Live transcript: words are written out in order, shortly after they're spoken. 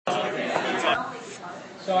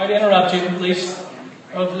Sorry to interrupt you. At least,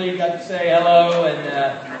 hopefully you got to say hello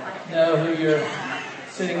and know who you're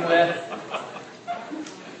sitting with.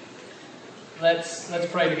 Let's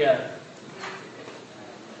pray together.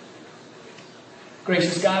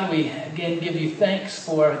 Gracious God, we again give you thanks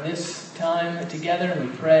for this time together, and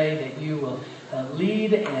we pray that you will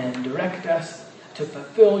lead and direct us to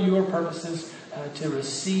fulfill your purposes, to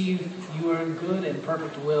receive your good and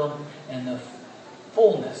perfect will and the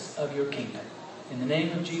fullness of your kingdom. In the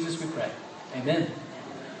name of Jesus we pray. Amen.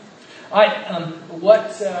 All right,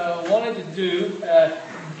 what I wanted to do,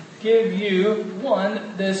 give you,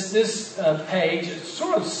 this page. It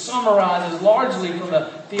sort of summarizes largely from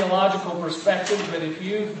a theological perspective, but if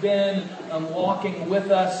you've been walking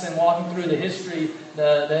with us and walking through the history,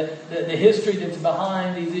 the history that's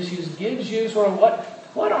behind these issues gives you sort of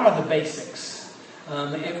what are the basics.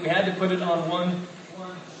 If we had to put it on one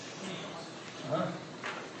sheet.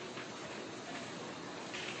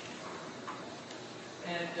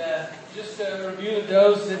 And just to review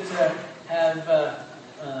those that have,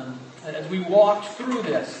 as we walked through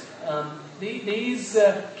this, these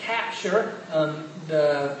capture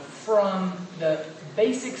from the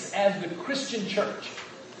basics as the Christian church.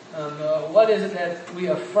 What is it that we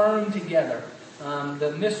affirm together?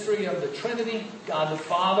 The mystery of the Trinity, God the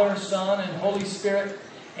Father, Son, and Holy Spirit,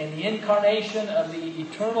 and the incarnation of the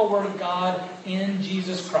eternal Word of God in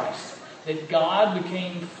Jesus Christ. That God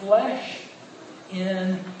became flesh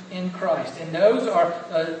in Christ. And those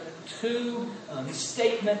are two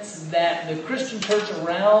statements that the Christian church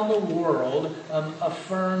around the world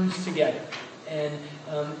affirms together. And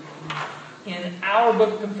in our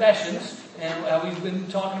book of Confessions, and we've been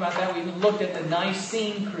talking about that, we've looked at the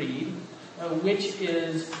Nicene Creed, which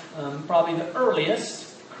is probably the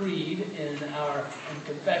earliest creed in our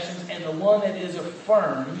confessions, and the one that is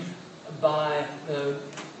affirmed by the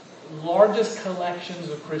largest collections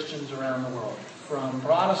of Christians around the world, from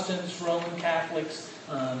Protestants, Roman Catholics,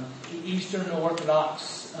 the Eastern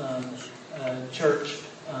Orthodox Church,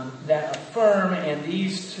 that affirm, and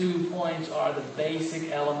these 2 points are the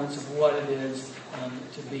basic elements of what it is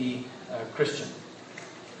to be Christian.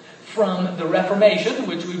 From the Reformation,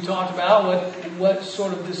 which we've talked about, what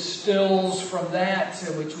sort of distills from that,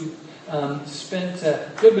 which we've spent a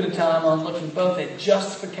good bit of time on looking both at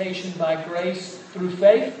justification by grace through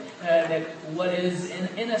faith, that what is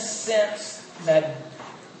in a sense that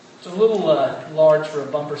it's a little large for a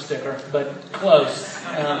bumper sticker, but close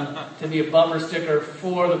to be a bumper sticker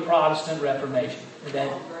for the Protestant Reformation.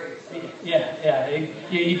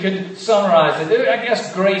 You could summarize it. I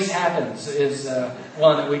guess grace happens is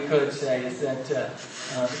one that we could say, is that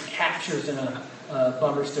captures in a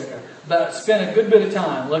bumper sticker. But spend a good bit of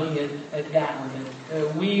time looking at that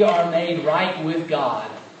one. We are made right with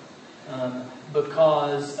God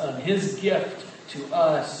because of His gift to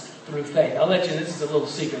us through faith. I'll let you, this is a little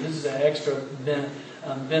secret. This is an extra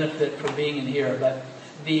benefit for being in here. But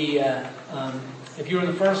if you were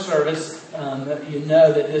in the first service, you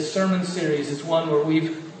know that this sermon series is one where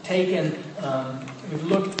we've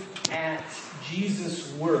looked at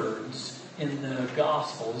Jesus' words in the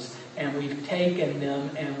Gospels, and we've taken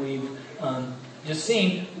them and we've just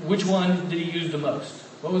seen which one did He use the most.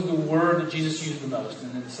 What was the word that Jesus used the most?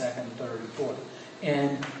 And then the second, third, and fourth.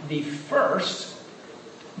 And the first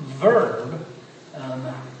verb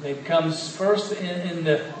that comes first in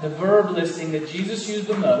the verb listing that Jesus used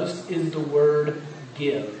the most is the word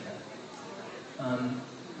give.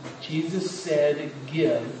 Jesus said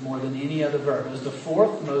give more than any other verb. It was the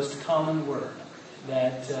fourth most common word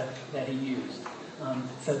that He used.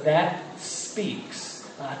 So that speaks,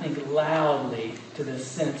 I think, loudly to the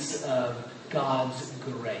sense of God's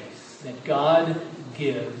grace. That God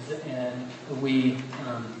gives and we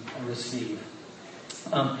receive.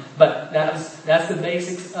 But that's the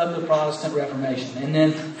basics of the Protestant Reformation. And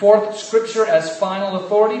then fourth, Scripture as final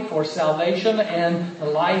authority for salvation and the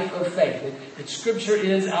life of faith. That Scripture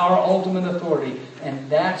is our ultimate authority. And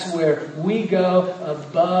that's where we go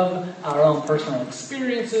above our own personal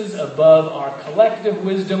experiences, above our collective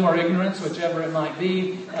wisdom or ignorance, whichever it might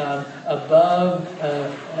be, above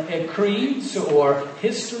creeds or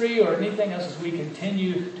history or anything else, as we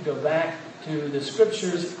continue to go back to the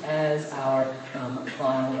Scriptures as our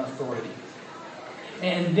final authority.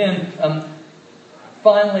 And then,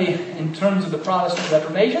 finally, in terms of the Protestant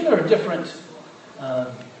Reformation, there are different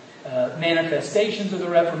manifestations of the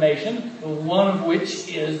Reformation, one of which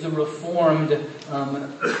is the Reformed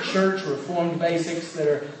Church, Reformed basics that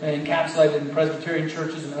are encapsulated in Presbyterian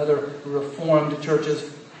churches and other Reformed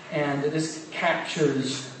churches. And this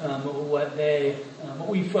captures what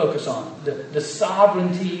we focus on. The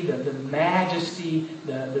sovereignty, the majesty,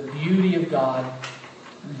 the beauty of God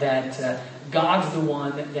that God's the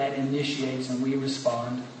one that initiates and we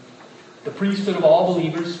respond. The priesthood of all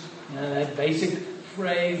believers, that basic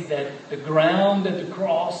phrase that the ground at the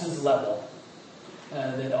cross is level.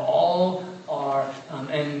 That all are,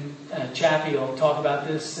 and Chappie will talk about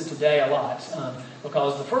this today a lot,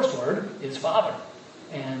 because the first word is Father.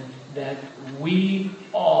 And that we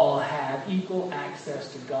all have equal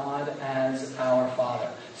access to God as our Father.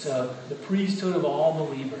 So the priesthood of all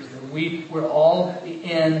believers, that we're all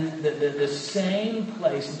in the same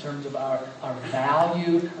place in terms of our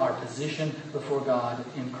value, our position before God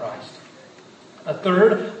in Christ. A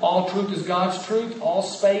third, all truth is God's truth, all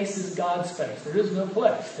space is God's space. There is no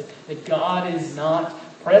place that God is not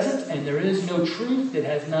present, and there is no truth that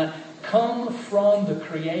has not come from the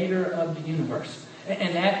Creator of the universe.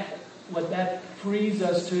 And what that frees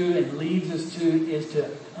us to and leads us to is to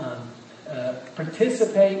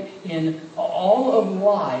participate in all of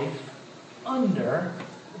life under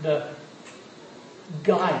the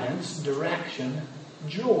guidance, direction,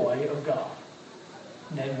 joy of God.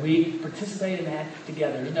 That we participate in that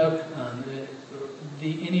together. There's no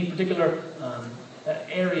any particular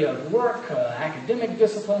area of work, academic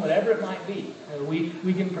discipline, whatever it might be.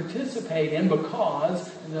 We can participate in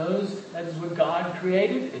because that is what God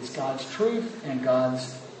created. It's God's truth and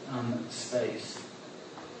God's space.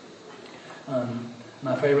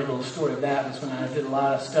 My favorite little story of that was when I did a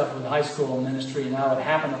lot of stuff with high school ministry, and I would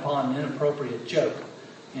happen upon an inappropriate joke,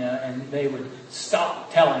 and they would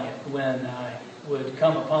stop telling it when I would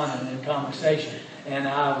come upon it in conversation, and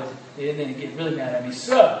they'd get really mad at me.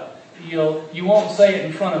 So you won't say it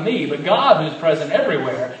in front of me, but God, who's present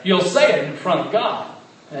everywhere, you'll say it in front of God.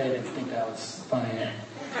 They didn't think that was funny. They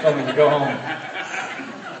told me to go home.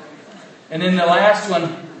 And then the last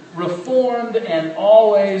one, reformed and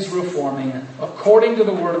always reforming according to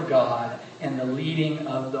the Word of God and the leading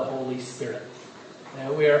of the Holy Spirit.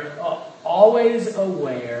 Now, we're always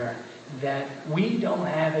aware that we don't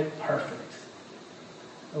have it perfect.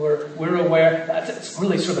 We're aware, that's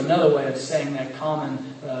really sort of another way of saying that common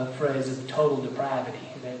phrase of total depravity.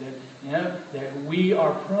 That we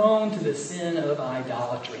are prone to the sin of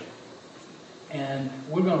idolatry. And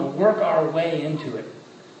we're going to work our way into it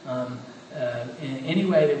in any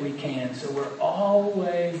way that we can. So we're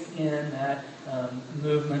always in that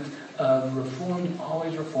movement of reforming,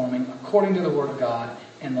 always reforming, according to the Word of God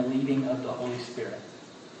and the leading of the Holy Spirit.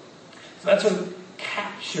 So that's what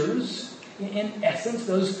captures, in essence,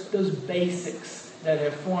 those basics that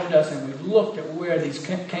have formed us, and we've looked at where these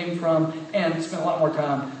came from and spent a lot more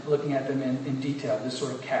time looking at them in detail. This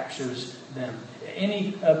sort of captures them.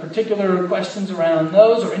 Any particular questions around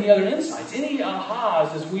those, or any other insights, any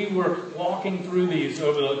ahas as we were walking through these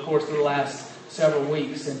over the course of the last several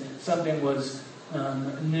weeks, and something was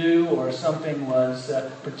new or something was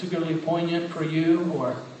particularly poignant for you,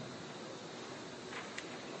 or...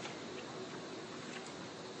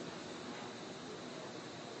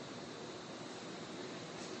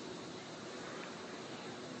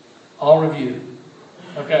 I'll review.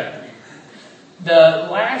 Okay. The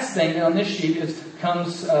last thing on this sheet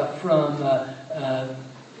comes from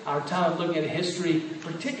our time of looking at history,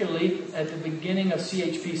 particularly at the beginning of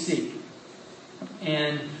CHPC.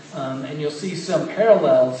 And you'll see some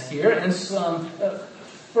parallels here and some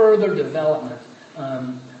further development.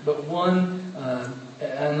 But one,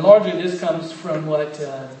 and largely this comes from what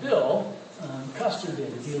Bill Custer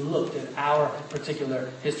did. He looked at our particular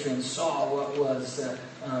history and saw what was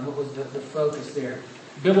the focus there.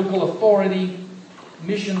 Biblical authority,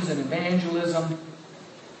 missions and evangelism,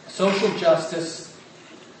 social justice,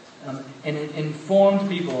 and informed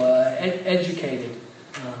people, educated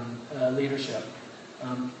leadership.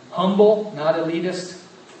 Humble, not elitist,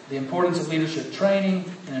 the importance of leadership training,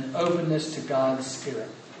 and an openness to God's Spirit.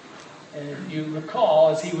 And if you recall,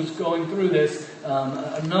 as he was going through this,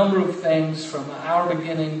 a number of things from our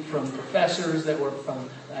beginning, from professors that were from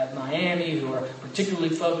at Miami who were particularly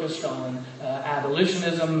focused on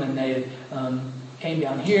abolitionism, and they came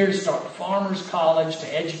down here to start Farmers College to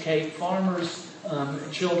educate farmers'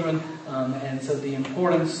 children, and so the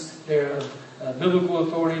importance there of biblical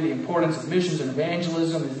authority, the importance of missions and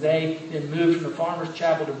evangelism, as they then moved from the Farmers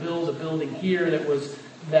Chapel to build a building here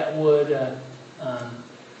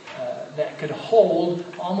that could hold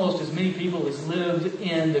almost as many people as lived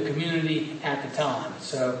in the community at the time.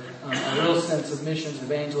 So a real sense of missions,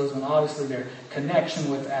 evangelism, and obviously their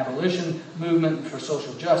connection with the abolition movement for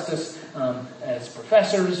social justice. As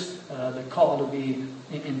professors, the call to be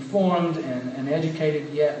informed and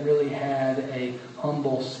educated, yet really had a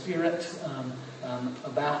humble spirit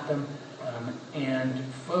about them, and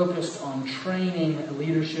focused on training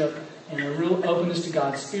leadership and a real openness to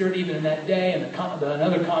God's Spirit even in that day, and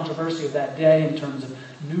another controversy of that day in terms of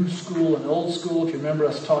new school and old school. If you remember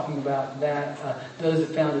us talking about that, those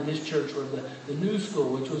that founded this church were the new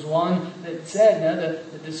school, which was one that said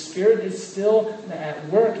that the Spirit is still at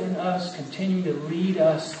work in us, continuing to lead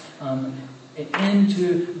us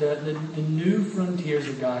into the new frontiers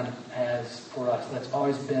that God has for us.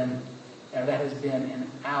 That has been in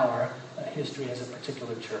our history as a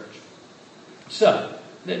particular church. So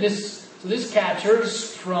this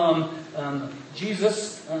captures from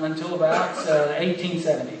Jesus until about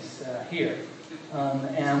 1870s here,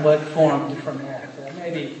 and what formed from that,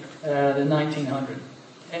 maybe the 1900s.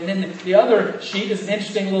 And then the other sheet is an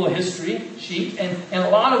interesting little history sheet, and a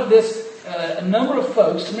lot of this, a number of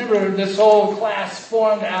folks, remember this whole class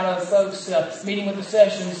formed out of folks meeting with the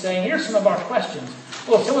session saying, here's some of our questions.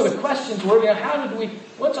 Well, some of the questions were,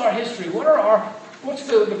 what's our history? What's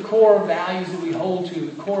the core values that we hold to,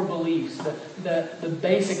 the core beliefs, the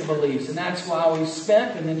basic beliefs? And that's why we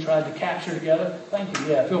spent and then tried to capture together. Thank you.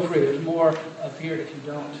 Yeah, feel free. There's more up here if you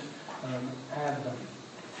don't have them.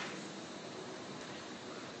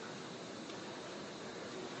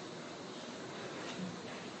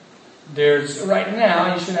 There's, right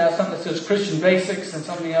now, you should have something that says Christian Basics and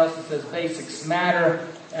something else that says Basics Matter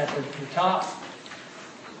at the top.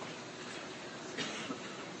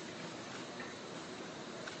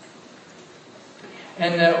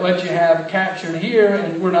 And what you have captured here,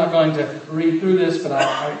 and we're not going to read through this, but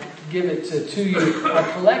I give it to you,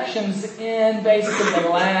 are collections in basically the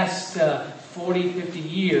last 40, 50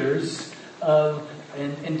 years of,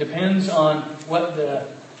 and depends on what the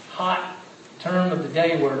hot term of the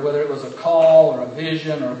day were, whether it was a call or a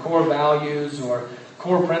vision or core values or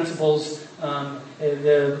core principles.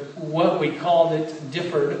 What we called it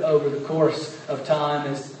differed over the course of time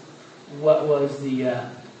as what was the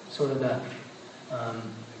sort of the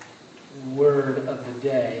word of the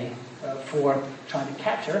day for trying to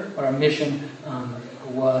capture what our mission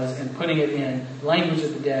was and putting it in language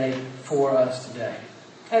of the day for us today.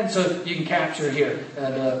 And so you can capture here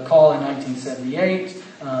the call in 1978,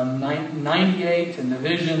 98, and the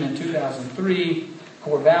vision in 2003,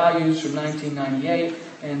 core values from 1998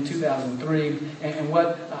 and 2003. And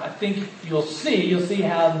what I think you'll see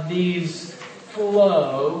how these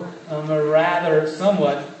flow rather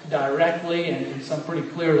somewhat directly and some pretty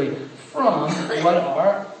clearly from what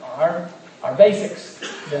are our basics,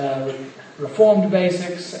 the Reformed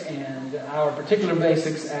basics and our particular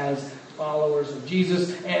basics as followers of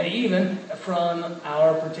Jesus, and even from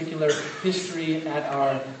our particular history at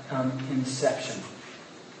our inception.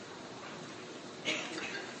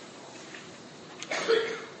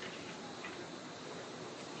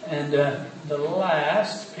 And the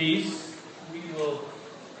last piece, we will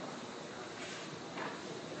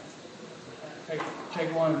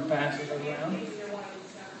take one and pass it around.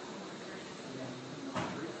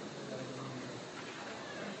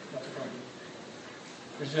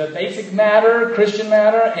 There's a basic matter, Christian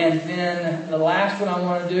matter, and then the last one I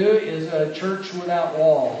want to do is a church without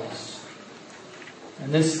walls.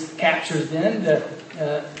 And this captures then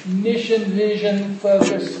the mission, vision,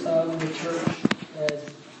 focus of the church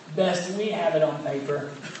as best we have it on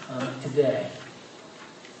paper today.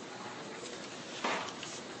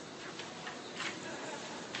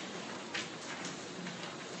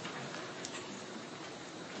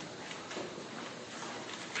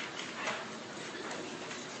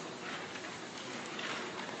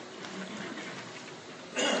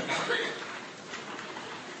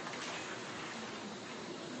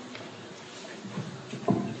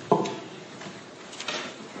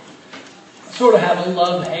 Sort of have a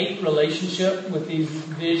love-hate relationship with these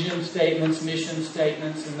vision statements, mission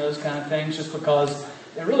statements, and those kind of things, just because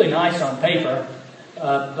they're really nice on paper.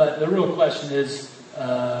 But the real question is,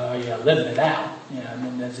 are you living it out?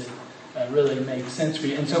 Does it really make sense for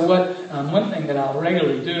you? And so one thing that I'll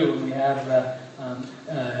regularly do when we have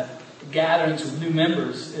gatherings with new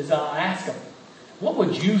members is I'll ask them, what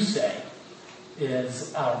would you say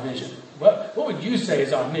is our vision? What would you say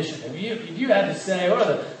is our mission? If you had to say, what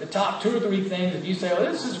are the top 2 or 3 things, if you say, well,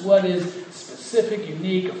 this is what is specific,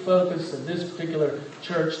 unique, a focus of this particular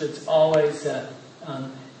church that's always,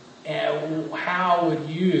 how would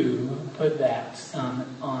you put that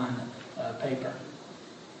on paper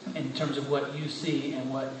in terms of what you see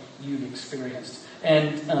and what you've experienced?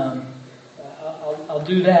 And I'll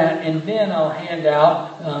do that, and then I'll hand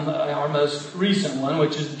out our most recent one,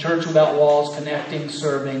 which is the Church Without Walls, Connecting,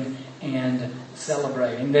 Serving, and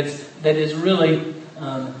Celebrating. That is really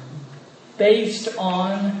based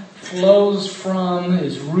on, flows from,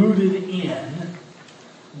 is rooted in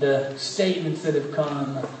the statements that have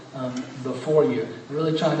come before you.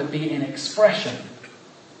 Really trying to be an expression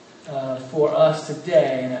for us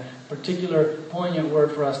today, and a particular poignant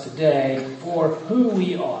word for us today for who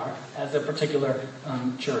we are as a particular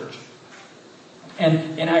church.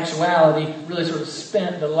 And in actuality, really sort of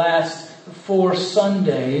spent the last 4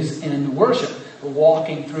 Sundays in worship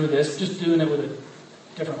walking through this, just doing it with a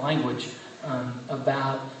different language,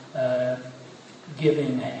 about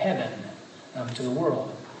giving heaven to the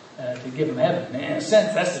world, to give them heaven. And in a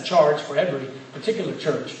sense, that's the charge for every particular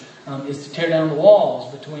church, is to tear down the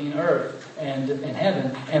walls between earth and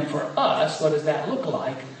heaven. And for us, what does that look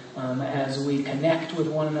like as we connect with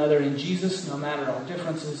one another in Jesus, no matter our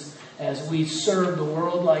differences, as we serve the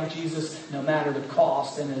world like Jesus, no matter the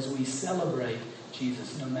cost, and as we celebrate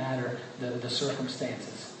Jesus, no matter the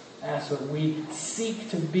circumstances. That's what we seek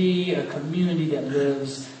to be, a community that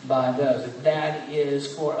lives by those. That is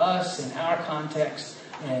for us in our context,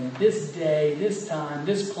 and this day, this time,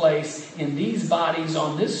 this place, in these bodies,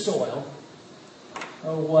 on this soil,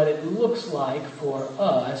 what it looks like for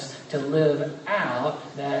us to live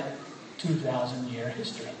out that 2,000-year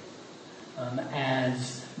history.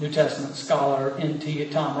 As New Testament scholar N.T.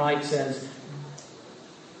 Tom Wright says,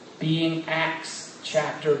 being Acts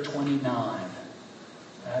chapter 29.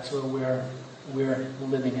 That's where we're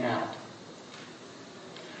living out.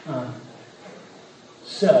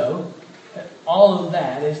 So, all of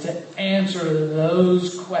that is to answer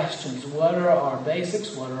those questions. What are our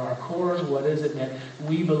basics? What are our cores? What is it that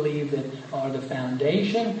we believe that are the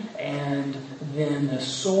foundation and then the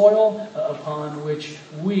soil upon which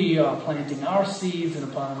we are planting our seeds and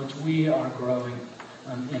upon which we are growing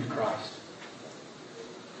in Christ?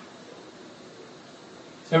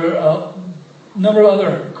 There are a number of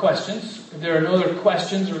other questions. If there are no other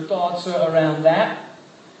questions or thoughts around that,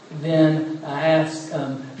 then I ask.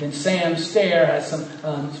 Then Sam Stair has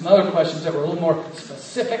some other questions that were a little more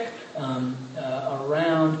specific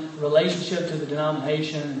around relationship to the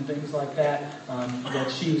denomination and things like that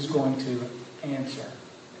that she was going to answer.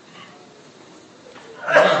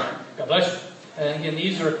 God bless you. And again,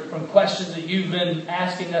 these are from questions that you've been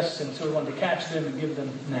asking us, and so we wanted to catch them and give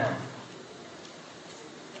them now.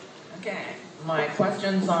 Okay, my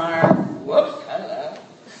questions are, hello.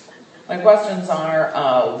 My questions are,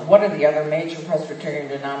 what are the other major Presbyterian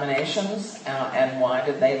denominations and why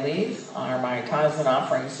did they leave? Are my tithes and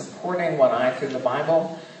offerings supporting what I, through the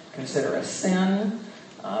Bible, consider a sin?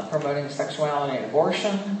 Promoting sexuality and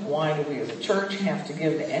abortion? Why do we as a church have to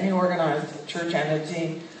give to any organized church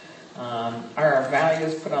entity? Are our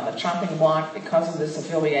values put on the chopping block because of this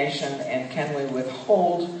affiliation? And can we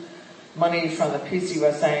withhold money from the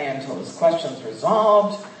PCUSA until this question is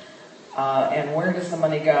resolved? And where does the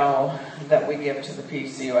money go that we give to the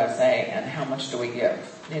PCUSA, and how much do we give?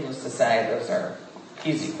 Needless to say, those are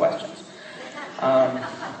easy questions.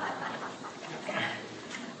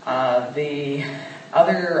 The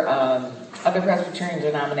other Presbyterian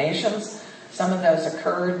denominations, some of those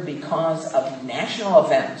occurred because of national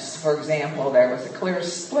events. For example, there was a clear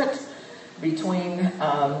split between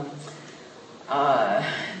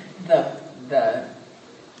the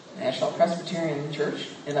National Presbyterian Church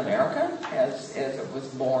in America, as it was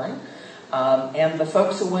born, and the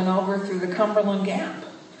folks who went over through the Cumberland Gap.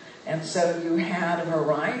 And so you had a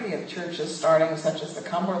variety of churches starting, such as the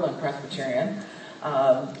Cumberland Presbyterian,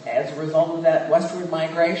 as a result of that westward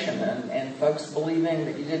migration and folks believing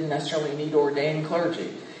that you didn't necessarily need ordained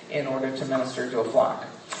clergy in order to minister to a flock.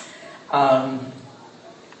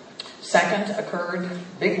 Second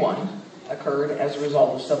big one occurred as a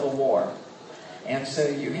result of civil war. And so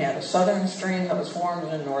you had a southern stream that was formed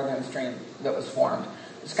and a northern stream that was formed.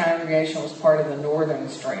 This congregation was part of the northern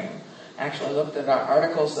stream. Actually looked at our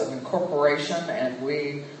articles of incorporation, and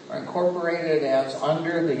we are incorporated as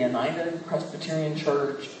under the United Presbyterian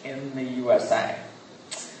Church in the USA.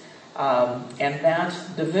 And that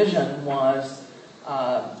division was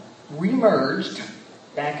remerged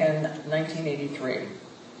back in 1983.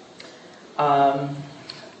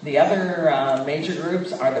 The other major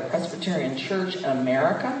groups are the Presbyterian Church in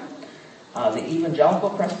America, the Evangelical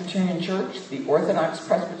Presbyterian Church, the Orthodox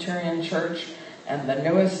Presbyterian Church, and the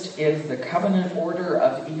newest is the Covenant Order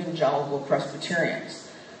of Evangelical Presbyterians.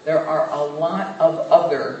 There are a lot of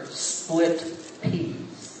other split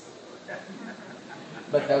P's,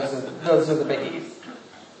 but those are the biggies.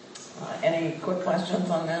 Any quick questions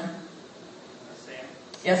on that? Sam?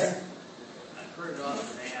 Yes, sir. I've heard it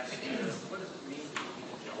often asked, what does it mean to be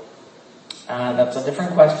evangelical? That's a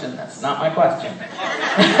different question. That's not my question.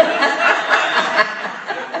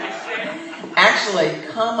 Actually,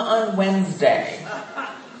 come on Wednesday.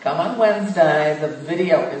 The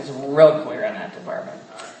video is real clear in that department.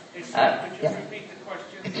 Could you repeat the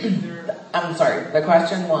question? I'm sorry. The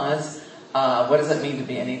question was, what does it mean to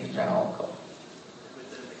be an evangelical?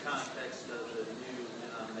 Within the context of the new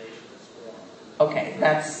denomination that's formed. Okay,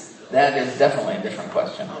 that is definitely a different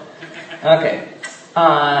question. Okay.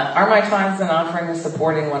 Are my tithes and offerings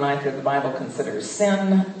supporting what I through the Bible considers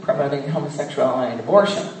sin, promoting homosexuality and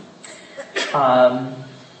abortion?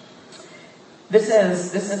 This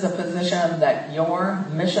is a position that your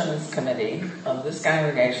missions committee of this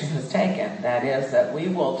congregation has taken. That is that we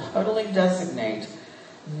will totally designate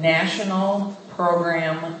national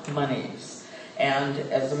program monies. And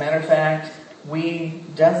as a matter of fact, we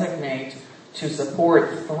designate to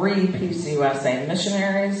support 3 PCUSA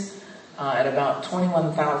missionaries at about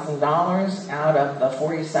 $21,000 out of the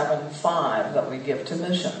 $47,500 that we give to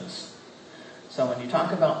missions. So when you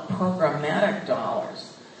talk about programmatic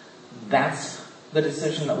dollars, that's the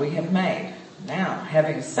decision that we have made. Now,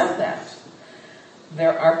 having said that,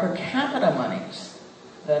 there are per capita monies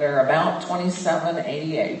that are about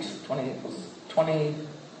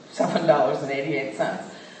 $27.88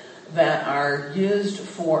 that are used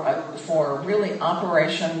for really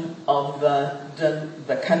operation of the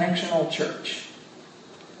connectional church.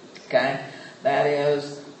 Okay? That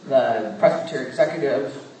is the Presbytery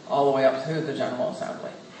Executive all the way up through the General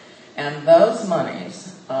Assembly. And those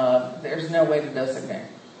monies, there's no way to designate.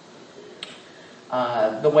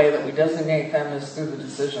 The way that we designate them is through the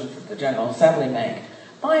decisions that the General Assembly make.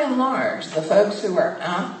 By and large, the folks who are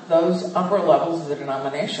at those upper levels of the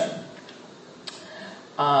denomination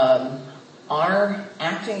are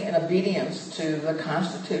acting in obedience to the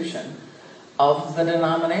Constitution of the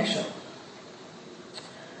denomination.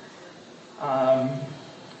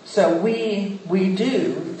 So we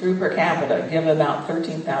do, through per capita, give about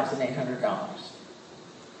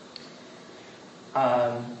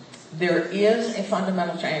 $13,800. There is a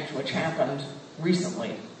fundamental change which happened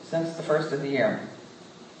recently, since the first of the year.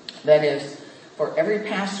 That is, for every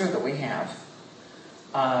pastor that we have,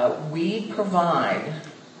 we provide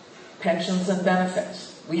pensions and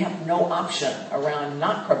benefits. We have no option around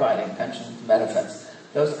not providing pensions and benefits.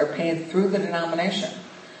 Those are paid through the denomination.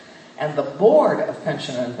 And the Board of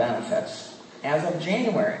Pension and Benefits, as of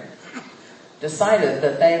January, decided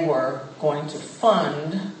that they were going to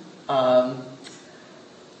fund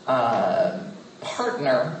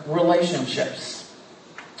partner relationships.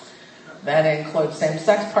 That includes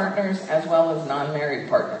same-sex partners as well as non-married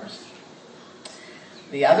partners.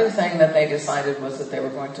 The other thing that they decided was that they were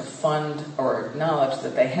going to fund or acknowledge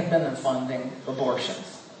that they had been funding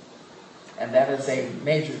abortions. And that is a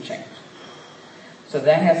major change. So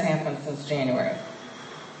that has happened since January.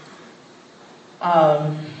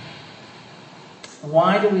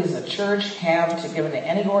 Why do we as a church have to give to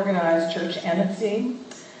any organized church entity?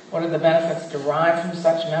 What are the benefits derived from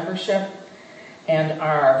such membership? And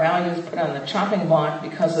are our values put on the chopping block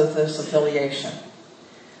because of this affiliation?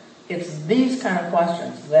 It's these kind of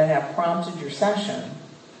questions that have prompted your session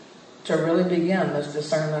to really begin this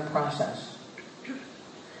discernment process.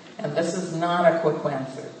 And this is not a quick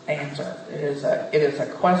answer. It is a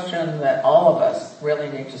question that all of us really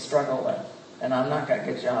need to struggle with. And I'm not going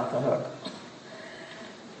to get you off the hook.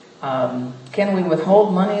 Can we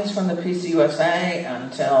withhold monies from the PCUSA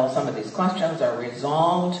until some of these questions are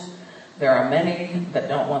resolved? There are many that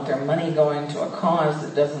don't want their money going to a cause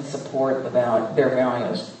that doesn't support their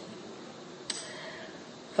values.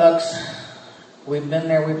 Folks, we've been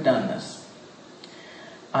there, we've done this.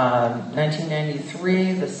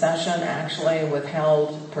 1993, the session actually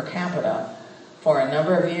withheld per capita for a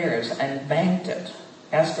number of years and banked it,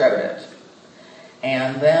 escrowed it.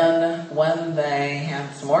 And then when they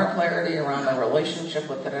had some more clarity around the relationship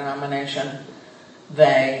with the denomination,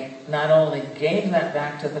 they not only gave that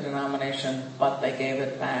back to the denomination, but they gave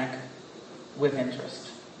it back with interest.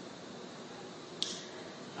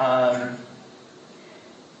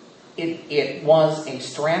 It was a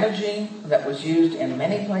strategy that was used in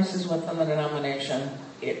many places within the denomination.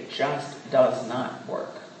 It just does not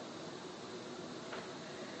work.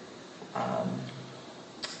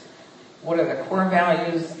 What are the core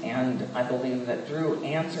values? And I believe that Drew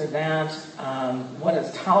answered that. What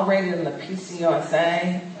is tolerated in the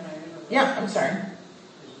PCUSA? Yeah, I'm sorry. Is it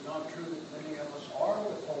not true that many of us are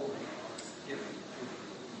withholding giving to the PCUSA?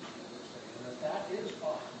 And if that is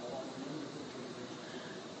possible,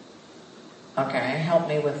 Okay, help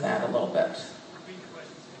me with that a little bit.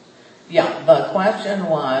 Yeah, the question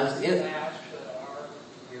was... ask that our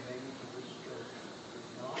giving to this church is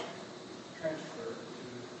not transferred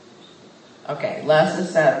to Okay, Les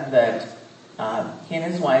has said that he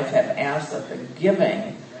and his wife have asked that the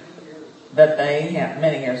giving that they had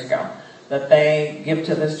many years ago, that they give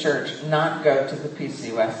to this church, not go to the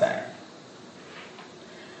PCUSA.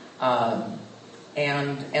 And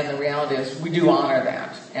the reality is we do honor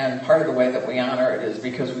that. And part of the way that we honor it is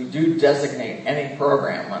because we do designate any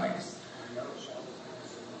program monies.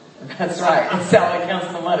 That's right. And Sally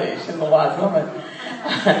counts the money. She's a wise woman.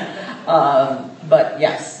 But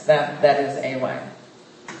yes, that is a way.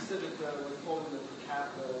 You said that withholding the per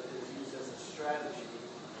capita is used as a strategy.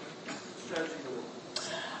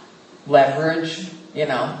 Leverage,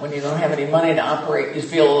 when you don't have any money to operate, you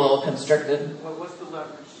feel a little constricted. Well, what's the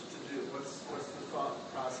leverage to do? What's the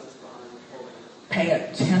thought process behind withholding it? Pay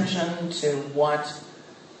attention to what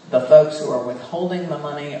the folks who are withholding the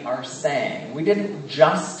money are saying. We didn't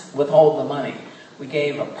just withhold the money. We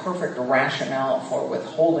gave a perfect rationale for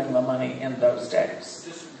withholding the money in those days.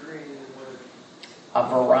 Disagreeing with a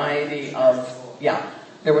variety of,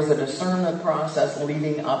 there was a discernment process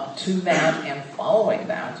leading up to that and following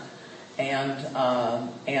that. And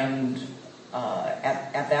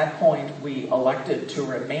at that point, we elected to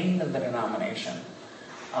remain in the denomination.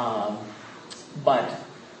 But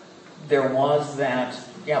there was that,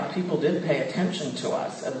 people did pay attention to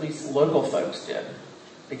us. At least local folks did,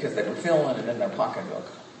 because they were feeling it in their pocketbook.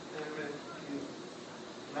 And when you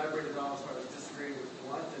elaborate at all as far as disagreeing with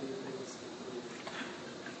what, then you think it's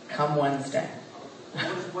Come Wednesday.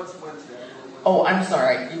 What's Wednesday? Oh, I'm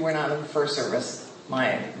sorry. You were not in the first service.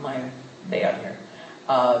 My day out here.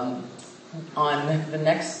 On the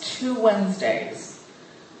next 2 Wednesdays,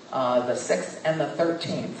 the 6th and the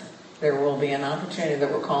 13th, there will be an opportunity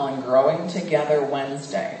that we're calling Growing Together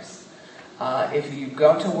Wednesdays. If you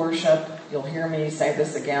go to worship, you'll hear me say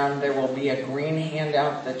this again. There will be a green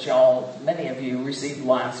handout that many of you received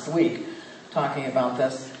last week talking about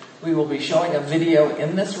this. We will be showing a video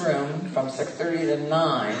in this room from 6:30 to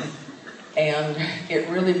 9. And it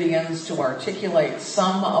really begins to articulate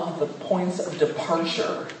some of the points of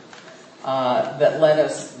departure that led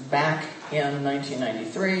us back in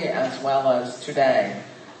 1993 as well as today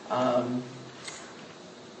to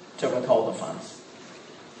withhold the funds.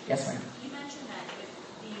 Yes, ma'am. You mentioned that if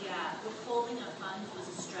the withholding of funds was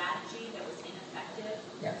a strategy that was ineffective.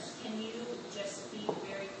 Yes. Can you just speak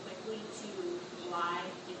very quickly to why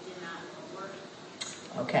it did not work?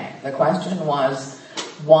 Okay. The question was,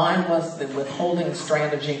 why was the withholding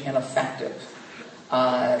strategy ineffective?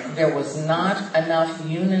 There was not enough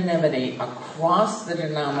unanimity across the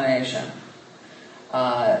denomination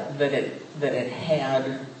that it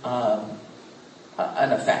had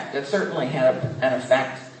an effect. It certainly had an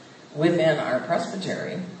effect within our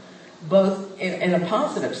presbytery, both in a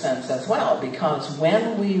positive sense as well, because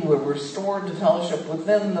when we were restored to fellowship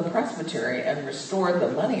within the presbytery and restored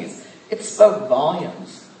the monies, it spoke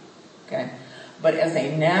volumes. Okay? But as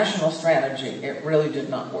a national strategy, it really did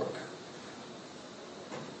not work.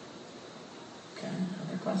 Okay,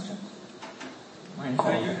 other questions? Mine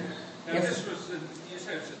yes. This was, you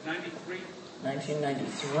said it was 93?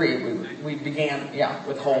 1993, we began,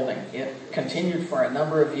 withholding. It continued for a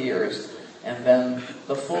number of years, and then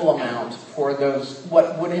the full amount for those,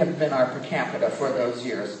 what would have been our per capita for those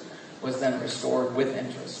years, was then restored with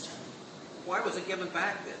interest. Why was it given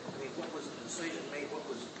back then? I mean, what was the decision made? What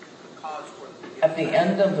was the cause for it? At the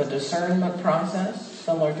end of the discernment process,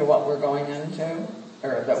 similar to what we're going into,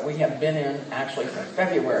 or that we have been in actually since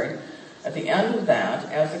February, at the end of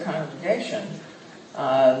that, as a congregation,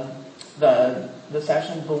 the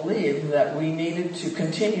session believed that we needed to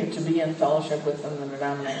continue to be in fellowship within the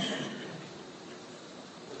denomination.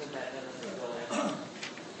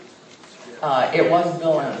 It was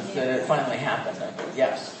Bill Enns that it finally happened under,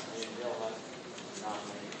 yes.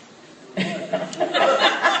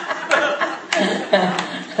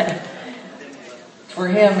 For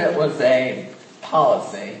him, it was a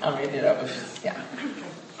policy. I mean, it was just,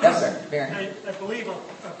 Yes, sir. Barry. I believe a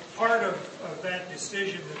part of that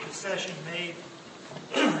decision that the session made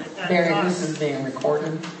at that Barry, time, this is being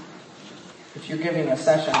recorded. If you're giving a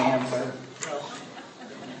session answer. well,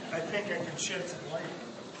 I think I can shed some light.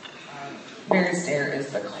 Barry Stair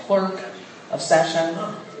is the clerk of session,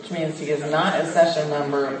 which means he is not a session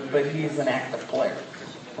member, but he's an active player.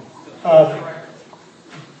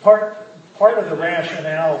 Part of the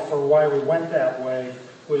rationale for why we went that way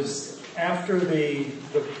was after the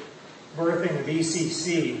birthing of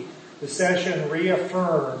ECC, the session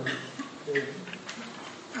reaffirmed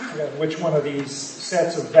which one of these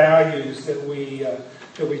sets of values that we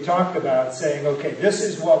talked about, saying, okay, this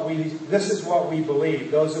is what we believe.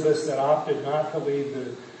 Those of us that opted not to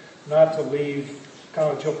leave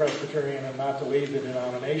College Hill Presbyterian and not to leave the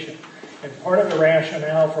denomination. And part of the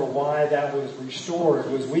rationale for why that was restored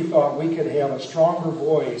was we thought we could have a stronger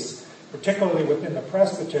voice, particularly within the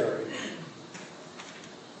presbytery,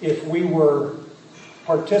 if we were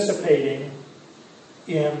participating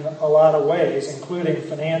in a lot of ways, including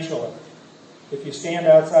financially. If you stand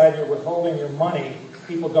outside and you're withholding your money,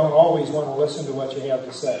 people don't always want to listen to what you have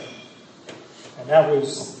to say. And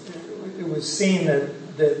it was seen that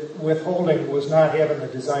withholding was not having the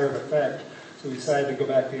desired effect, so we decided to go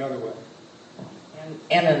back the other way.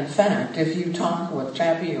 And in fact, if you talk with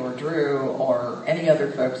Chappie or Drew or any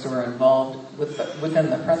other folks who are involved within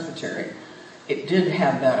the presbytery, it did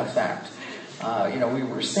have that effect. We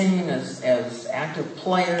were seen as active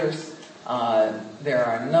players. There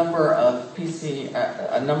are a number of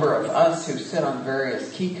a number of us who sit on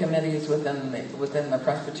various key committees within the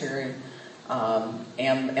presbytery.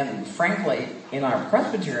 And frankly, in our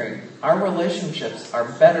presbytery, our relationships are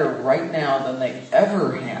better right now than they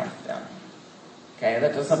ever have been. Okay,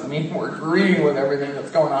 that doesn't mean we're agreeing with everything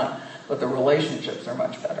that's going on, but the relationships are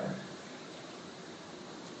much better.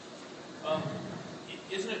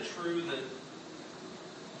 Isn't it true that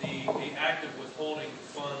the act of withholding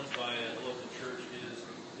funds by a local church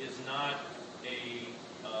is not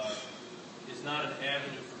an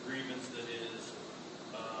avenue for grievance that is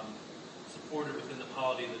supported within the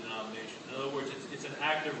polity of the denomination? In other words, it's an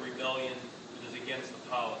act of rebellion that is against the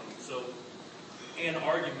polity. So, an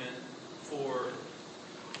argument for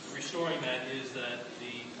restoring that is that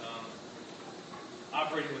the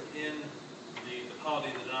operating within the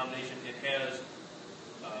polity of the denomination, it has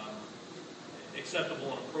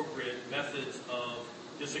acceptable and appropriate methods of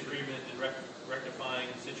disagreement and rectifying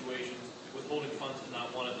situations. Withholding funds is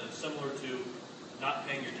not one of them. Similar to not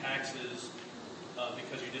paying your taxes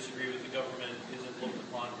because you disagree with the government isn't looked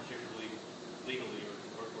upon particularly legally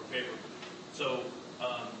or favorably. So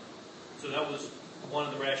that was one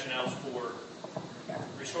of the rationales for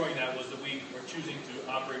restoring that, was that we are choosing to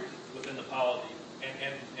operate within the polity.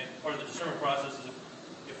 And part of the discernment process is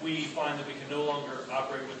if we find that we can no longer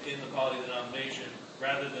operate within the polity of the denomination,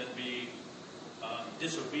 rather than be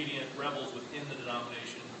disobedient rebels within the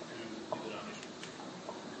denomination to the denomination.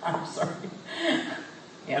 I'm sorry.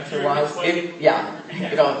 The answer was,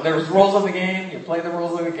 there's rules of the game, you play the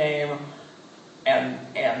rules of the game, and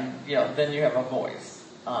then you have a voice.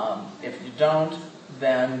 If you don't,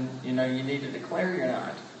 then, you need to declare you're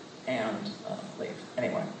not, and leave.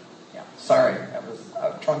 Anyway, sorry, that was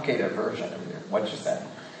a truncated version of what you said.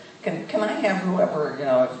 Can I have whoever, if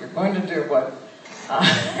you're going to do what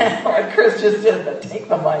Chris just did, but take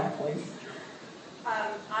the mic, please.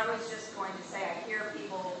 I was just going to say, I hear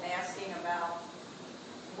people asking about,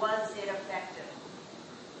 was it effective?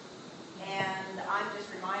 And I'm just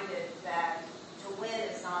reminded that to win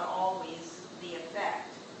is not always the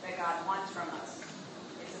effect that God wants from us.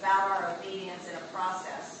 It's about our obedience in a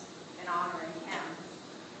process and honoring Him.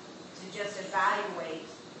 To just evaluate,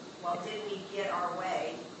 did we get our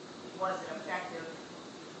way? Was it effective?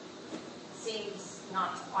 Seems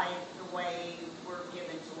not quite the way we're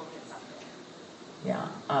given to look at something.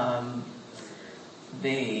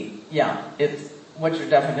 It's what's your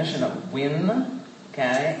definition of win?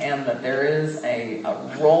 Okay, and that there is a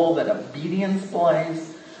role that obedience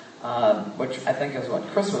plays, which I think is what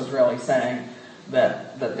Chris was really saying.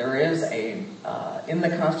 That there is in the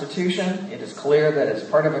Constitution, it is clear that as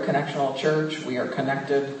part of a connectional church, we are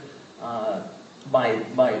connected by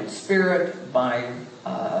spirit, by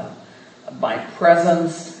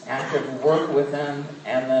presence, active work within,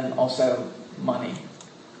 and then also money.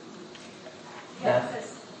 I'll take that.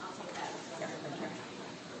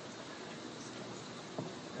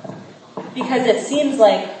 Because it seems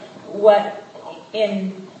like what,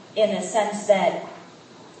 in a sense that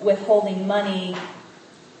withholding money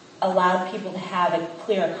allowed people to have a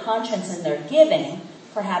clear conscience in their giving,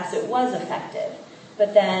 perhaps it was effective.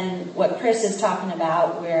 But then what Chris is talking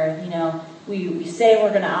about, where, we say we're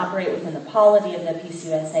going to operate within the polity of the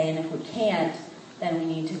PCUSA, and if we can't, then we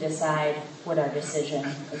need to decide what our decision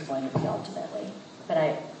is going to be ultimately. But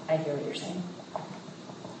I hear what you're saying.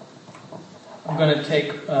 I'm going to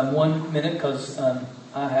take 1 minute because I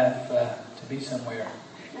have to be somewhere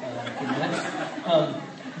in a few minutes.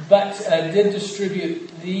 But did distribute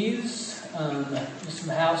these, just some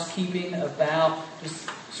housekeeping about just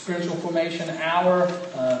spiritual formation hour.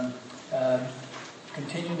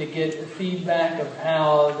 Continue to get feedback of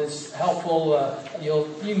how this helpful. You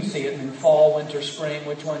can see it in fall, winter, spring,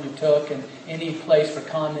 which one you took, and any place for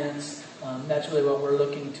comments. That's really what we're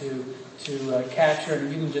looking to capture,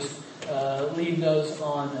 and you can just leave those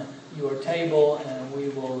on your table, and we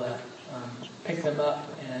will pick them up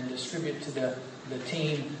and distribute to the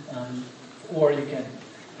team, or you can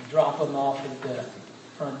drop them off at the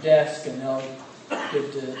front desk, and they'll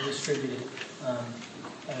get distributed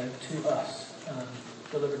to us,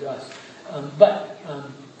 delivered to us. But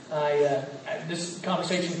This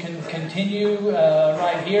conversation can continue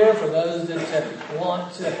right here for those that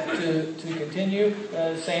want to continue.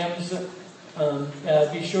 Sam's.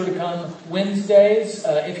 Be sure to come Wednesdays.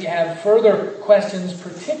 If you have further questions,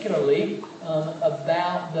 particularly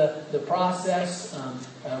about the process,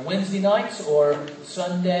 Wednesday nights or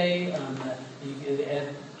Sunday,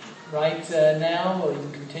 right now, you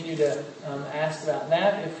can continue to ask about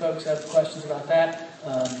that if folks have questions about that.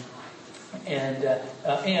 And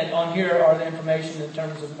on here are the information in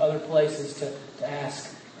terms of other places to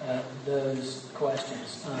ask those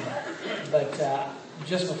questions. But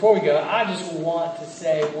just before we go, I just want to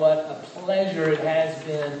say what a pleasure it has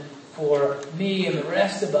been for me and the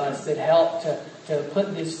rest of us that helped to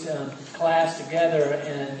put this class together,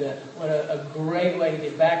 and what a great way to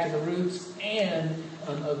get back to the roots, and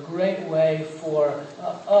a great way for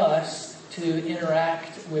us to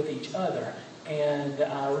interact with each other. And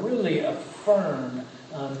I really affirm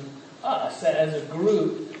us as a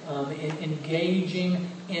group in engaging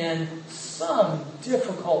in some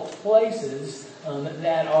difficult places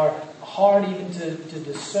that are hard even to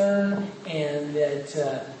discern, and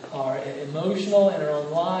that are emotional in our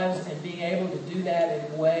own lives, and being able to do that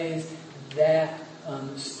in ways that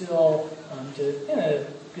still, in a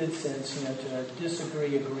good sense, to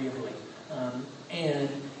disagree agreeably, and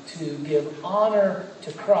to give honor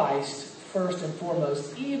to Christ first and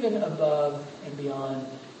foremost, even above and beyond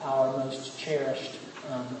our most cherished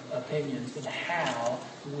opinions, in how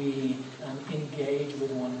we engage with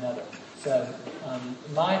one another. So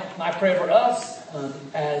my prayer for us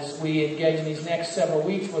as we engage in these next several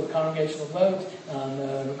weeks for the congregational vote,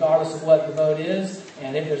 regardless of what the vote is,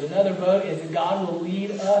 and if there's another vote, is that God will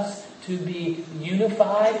lead us to be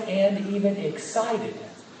unified and even excited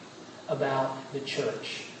about the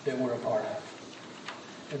church that we're a part of.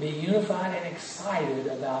 To be unified and excited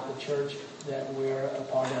about the church that we're a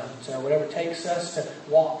part of. So whatever it takes us to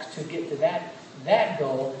walk to get to that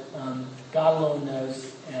goal, God alone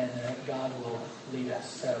knows, and God will lead us.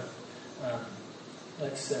 So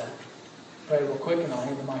let's pray real quick, and I'll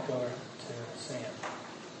hand the mic over to Sam.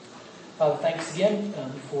 Father, thanks again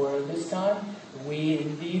for this time. We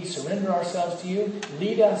indeed surrender ourselves to you.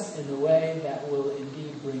 Lead us in the way that will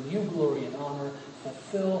indeed bring you glory and honor.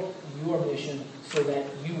 Fulfill your mission so that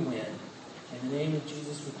you win. In the name of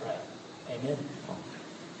Jesus we pray. Amen.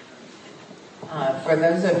 For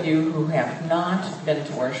those of you who have not been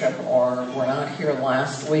to worship or were not here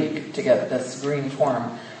last week to get this green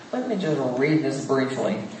form, let me just read this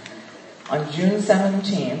briefly. On June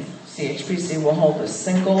 17th, CHPC will hold a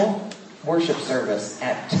single worship service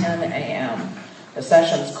at 10 a.m. The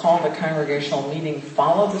sessions called the congregational meeting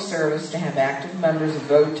follow the service to have active members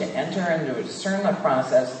vote to enter into a discernment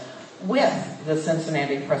process with the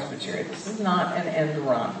Cincinnati Presbytery. This is not an end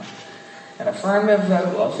run. An affirmative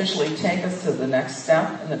vote will officially take us to the next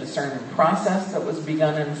step in the discernment process that was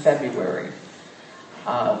begun in February.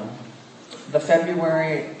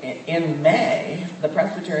 In May, the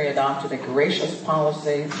Presbytery adopted a gracious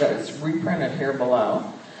policy that is reprinted here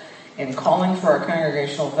below. In calling for a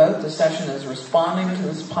congregational vote, the session is responding to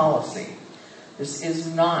this policy. This is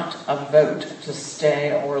not a vote to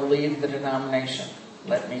stay or leave the denomination.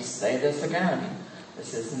 Let me say this again.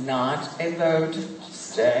 This is not a vote to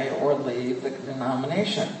stay or leave the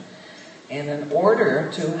denomination. And in order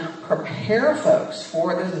to prepare folks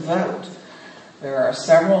for this vote, there are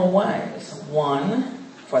several ways. One,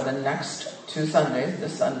 for the next 2 Sundays,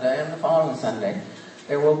 this Sunday and the following Sunday,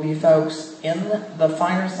 there will be folks in the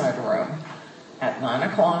fireside room at 9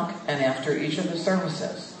 o'clock and after each of the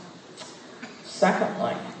services.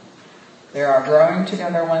 Secondly, there are Growing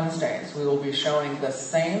Together Wednesdays. We will be showing the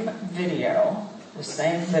same video,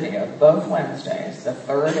 both Wednesdays, the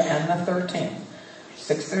 3rd and the 13th,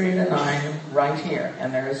 6:30 to 9, right here.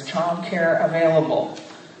 And there is child care available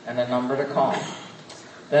and a number to call.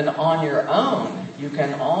 Then on your own, you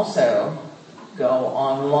can also go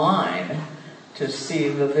online to see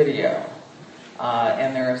the video.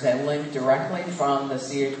 And there is a link directly from the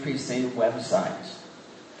CHPC website.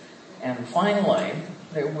 And finally,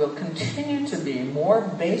 there will continue to be more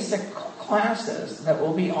basic classes that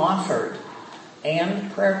will be offered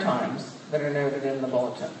and prayer times that are noted in the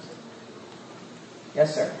bulletins.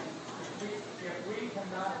 Yes, sir. If we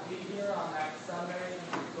cannot be here on that Sunday,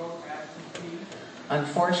 we go absentee?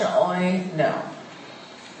 Unfortunately, no.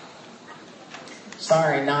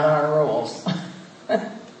 Sorry, not our rules.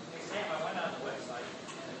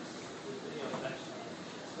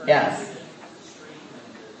 Yes.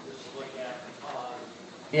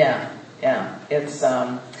 Yeah. It's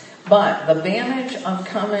but the advantage of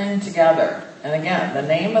coming together, and again, the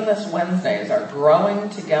name of this Wednesdays are Growing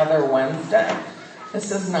Together Wednesday.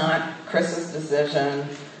 This is not Chris's decision.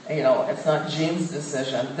 It's not Jean's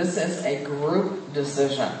decision. This is a group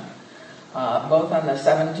decision, both on the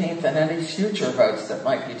 17th and any future votes that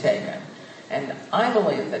might be taken. And I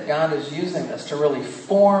believe that God is using this to really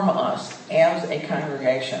form us as a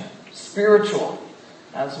congregation, spiritually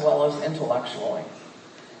as well as intellectually.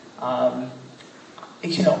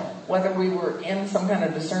 Whether we were in some kind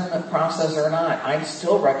of discernment process or not, I'd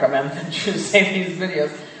still recommend that you see these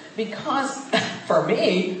videos because, for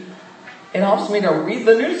me, it helps me to read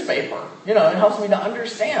the newspaper. It helps me to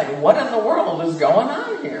understand what in the world is going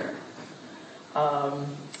on here.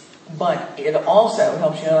 But it also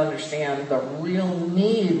helps you to understand the real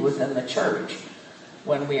need within the church.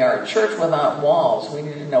 When we are a church without walls, we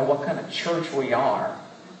need to know what kind of church we are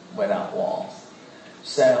without walls.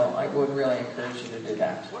 So I would really encourage you to do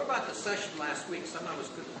that. What about the session last week? Some of us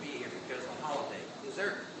couldn't be here because of the holiday.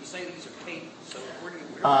 You say these are taped, so where do you...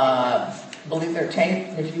 Believe they're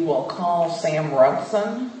taped. If you will call Sam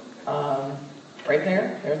Robson, right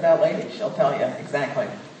there's that lady. She'll tell you exactly.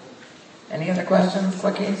 Any other questions,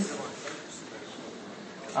 quickies?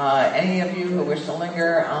 Any of you who wish to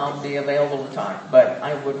linger, I'll be available to talk. But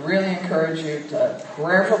I would really encourage you to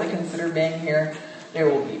prayerfully consider being here. There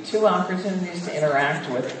will be 2 opportunities to interact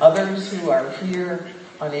with others who are here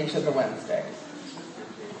on each of the Wednesdays.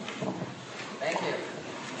 Thank you.